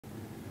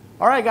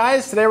Alright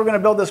guys, today we're going to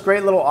build this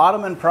great little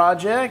Ottoman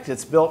project.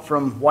 It's built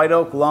from white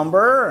oak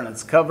lumber and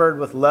it's covered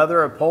with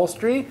leather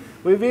upholstery.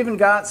 We've even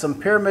got some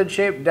pyramid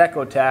shaped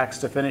deco tacks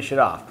to finish it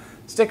off.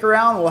 Stick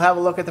around, we'll have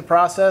a look at the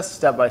process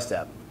step by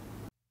step.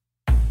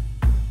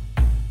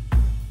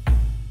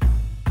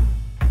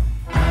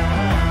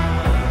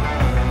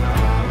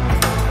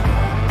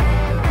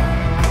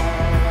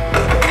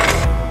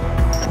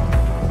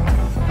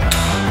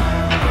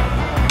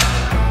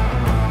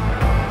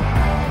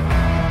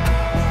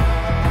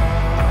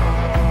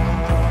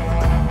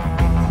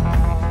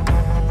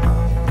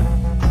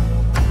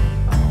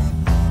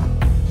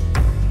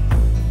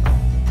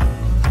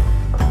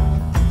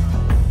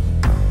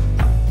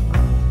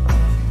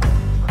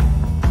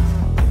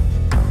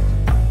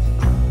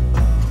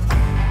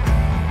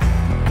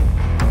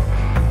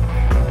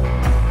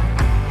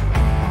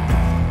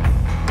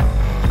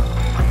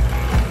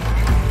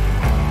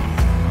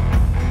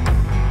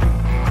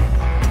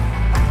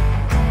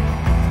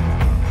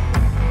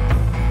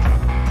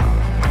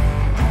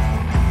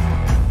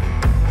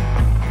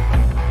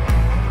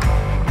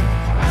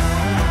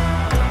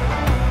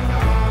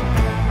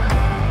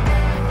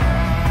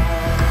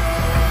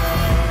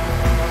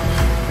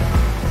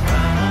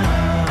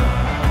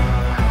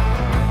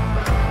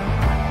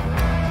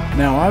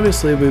 Now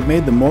obviously we've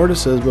made the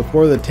mortises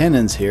before the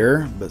tenons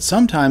here, but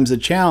sometimes the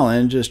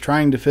challenge is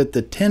trying to fit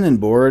the tenon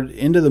board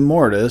into the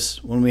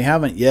mortise when we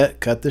haven't yet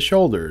cut the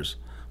shoulders.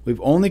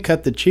 We've only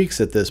cut the cheeks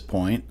at this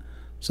point,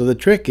 so the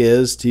trick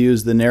is to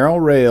use the narrow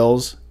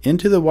rails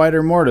into the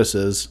wider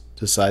mortises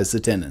to size the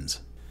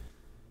tenons.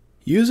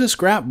 Use a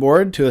scrap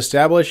board to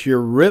establish your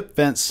rip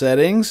fence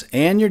settings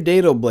and your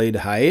dado blade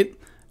height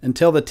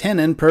until the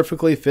tenon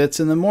perfectly fits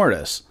in the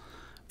mortise.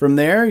 From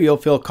there, you'll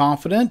feel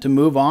confident to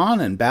move on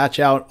and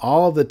batch out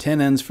all of the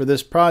tenons for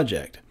this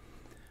project.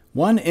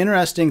 One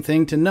interesting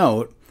thing to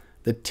note,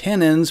 the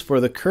tenons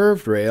for the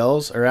curved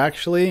rails are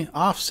actually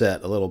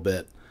offset a little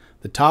bit.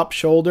 The top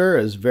shoulder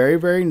is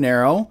very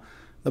narrow.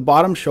 The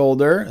bottom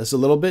shoulder is a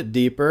little bit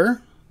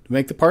deeper to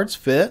make the parts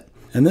fit.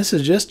 And this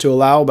is just to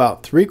allow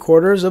about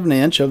 3/4 of an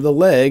inch of the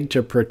leg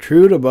to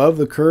protrude above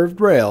the curved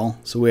rail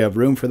so we have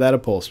room for that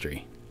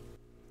upholstery.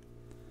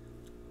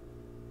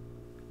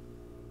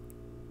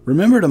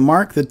 Remember to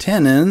mark the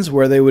tenons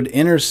where they would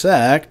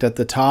intersect at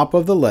the top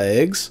of the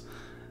legs,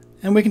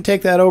 and we can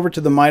take that over to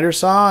the miter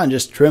saw and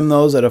just trim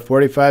those at a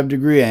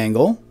 45-degree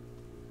angle.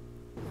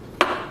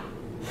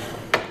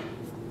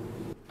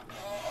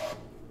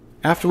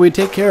 After we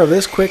take care of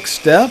this quick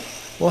step,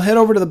 we'll head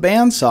over to the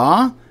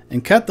bandsaw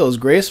and cut those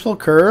graceful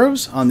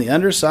curves on the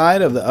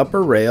underside of the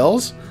upper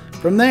rails.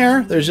 From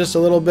there, there's just a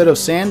little bit of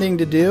sanding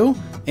to do,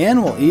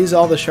 and we'll ease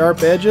all the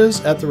sharp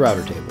edges at the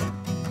router table.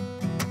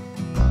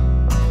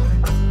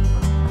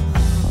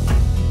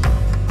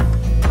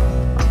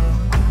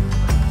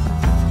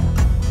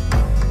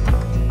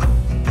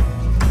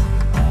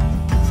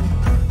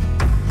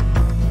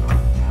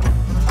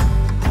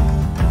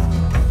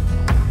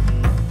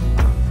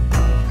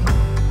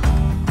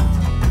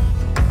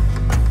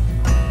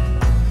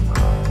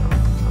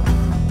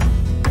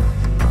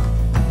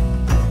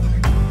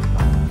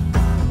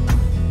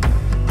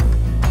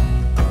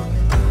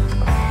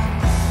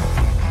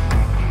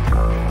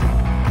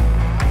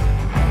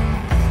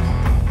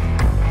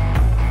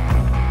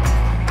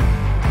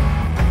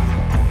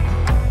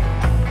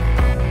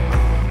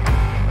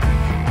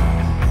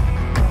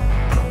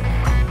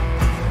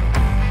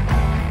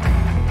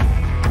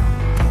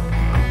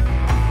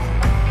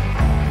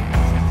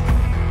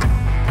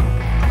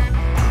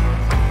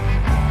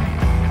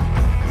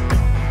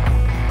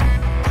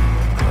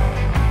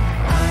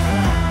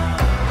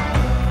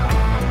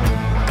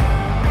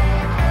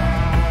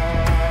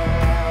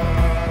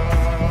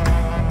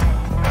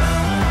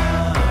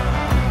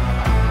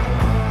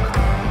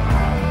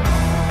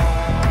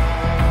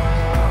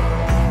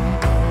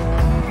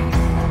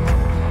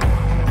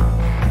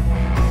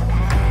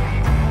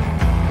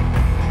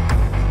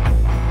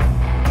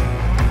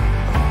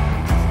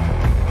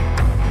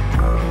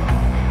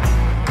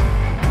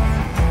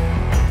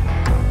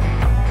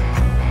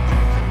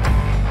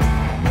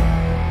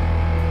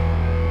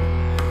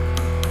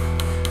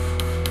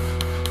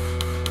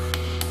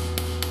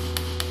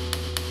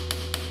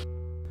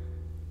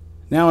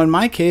 Now in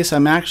my case,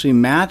 I'm actually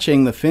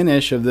matching the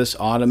finish of this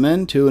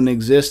Ottoman to an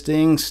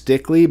existing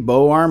Stickley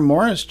bow arm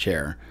Morris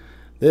chair.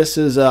 This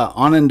is a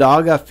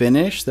Onandaga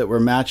finish that we're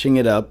matching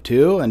it up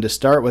to, and to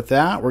start with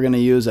that, we're going to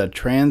use a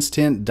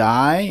trans-tint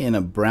dye in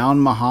a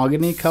brown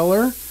mahogany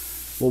color.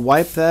 We'll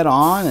wipe that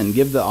on and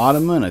give the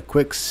Ottoman a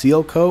quick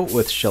seal coat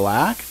with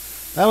shellac.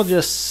 That'll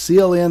just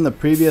seal in the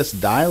previous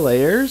dye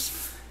layers.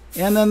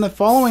 And then the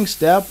following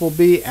step will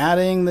be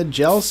adding the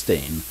gel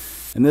stain,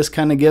 and this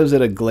kind of gives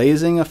it a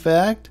glazing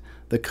effect.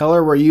 The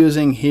color we're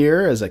using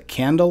here is a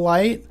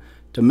candlelight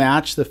to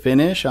match the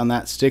finish on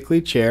that Stickley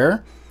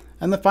chair.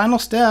 And the final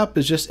step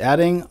is just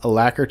adding a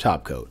lacquer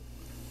top coat.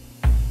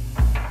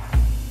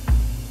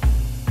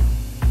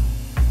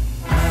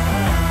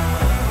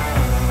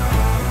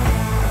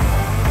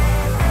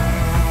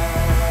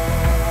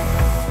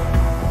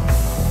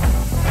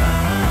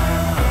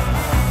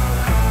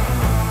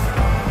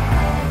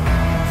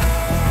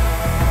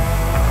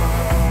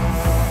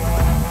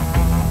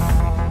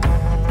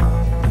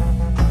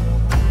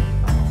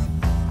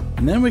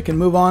 then we can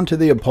move on to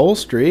the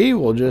upholstery.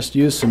 We'll just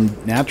use some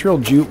natural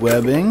jute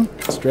webbing,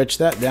 stretch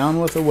that down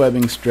with a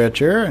webbing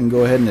stretcher, and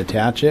go ahead and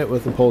attach it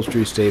with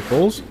upholstery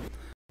staples.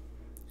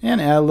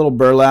 And add a little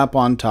burlap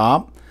on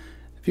top.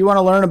 If you want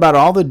to learn about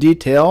all the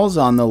details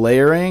on the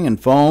layering and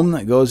foam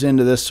that goes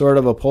into this sort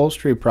of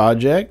upholstery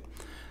project,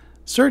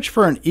 search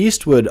for an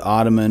Eastwood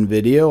Ottoman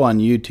video on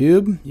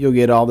YouTube. You'll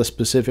get all the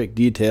specific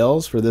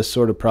details for this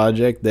sort of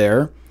project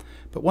there.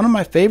 But one of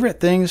my favorite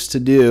things to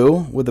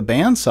do with a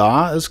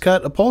bandsaw is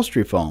cut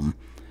upholstery foam.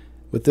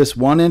 With this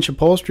 1-inch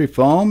upholstery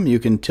foam, you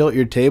can tilt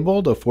your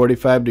table to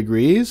 45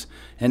 degrees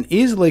and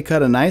easily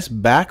cut a nice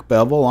back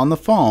bevel on the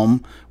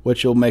foam,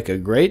 which will make a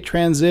great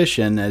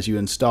transition as you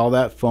install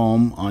that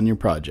foam on your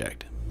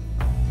project.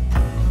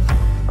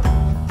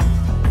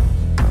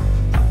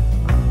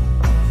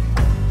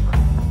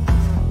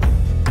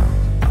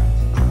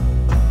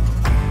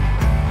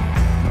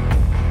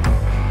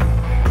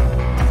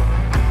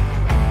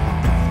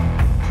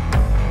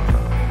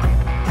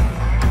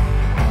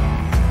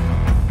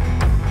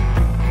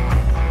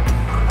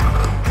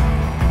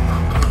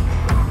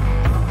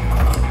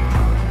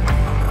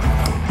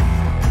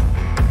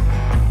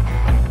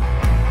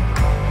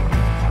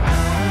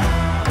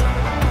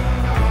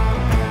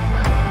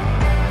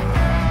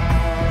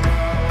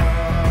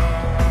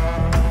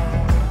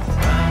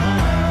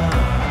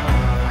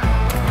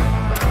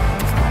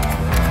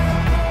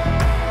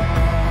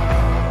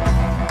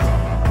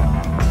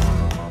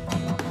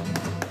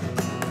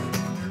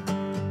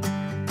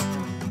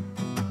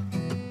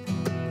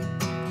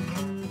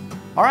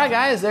 Alright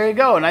guys, there you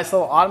go. A nice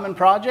little Ottoman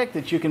project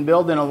that you can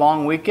build in a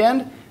long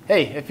weekend.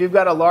 Hey, if you've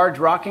got a large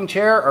rocking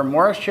chair or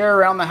mortise chair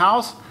around the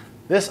house,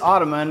 this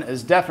Ottoman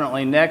is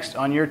definitely next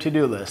on your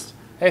to-do list.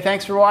 Hey,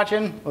 thanks for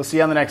watching. We'll see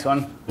you on the next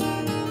one.